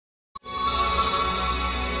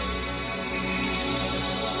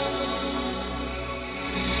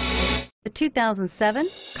The 2007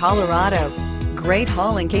 Colorado. Great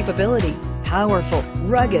hauling capability, powerful,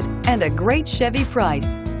 rugged, and a great Chevy price.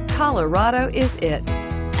 Colorado is it,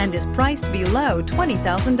 and is priced below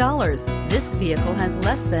 $20,000. This vehicle has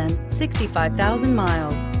less than 65,000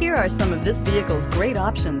 miles. Here are some of this vehicle's great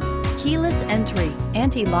options: keyless entry,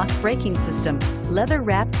 anti-lock braking system,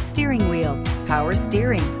 leather-wrapped steering wheel, power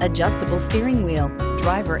steering, adjustable steering wheel,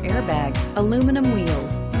 driver airbag, aluminum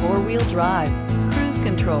wheels, four-wheel drive, cruise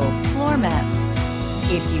control, floor mats.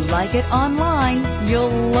 If you like it online,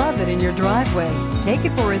 you'll love it in your driveway. Take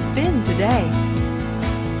it for a spin today.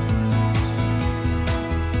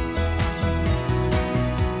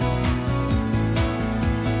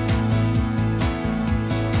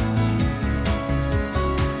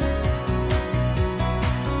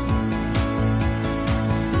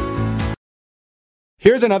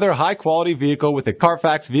 Here's another high-quality vehicle with a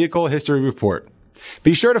Carfax Vehicle History Report.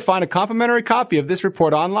 Be sure to find a complimentary copy of this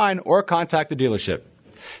report online or contact the dealership.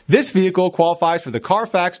 This vehicle qualifies for the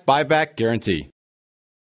Carfax Buyback Guarantee.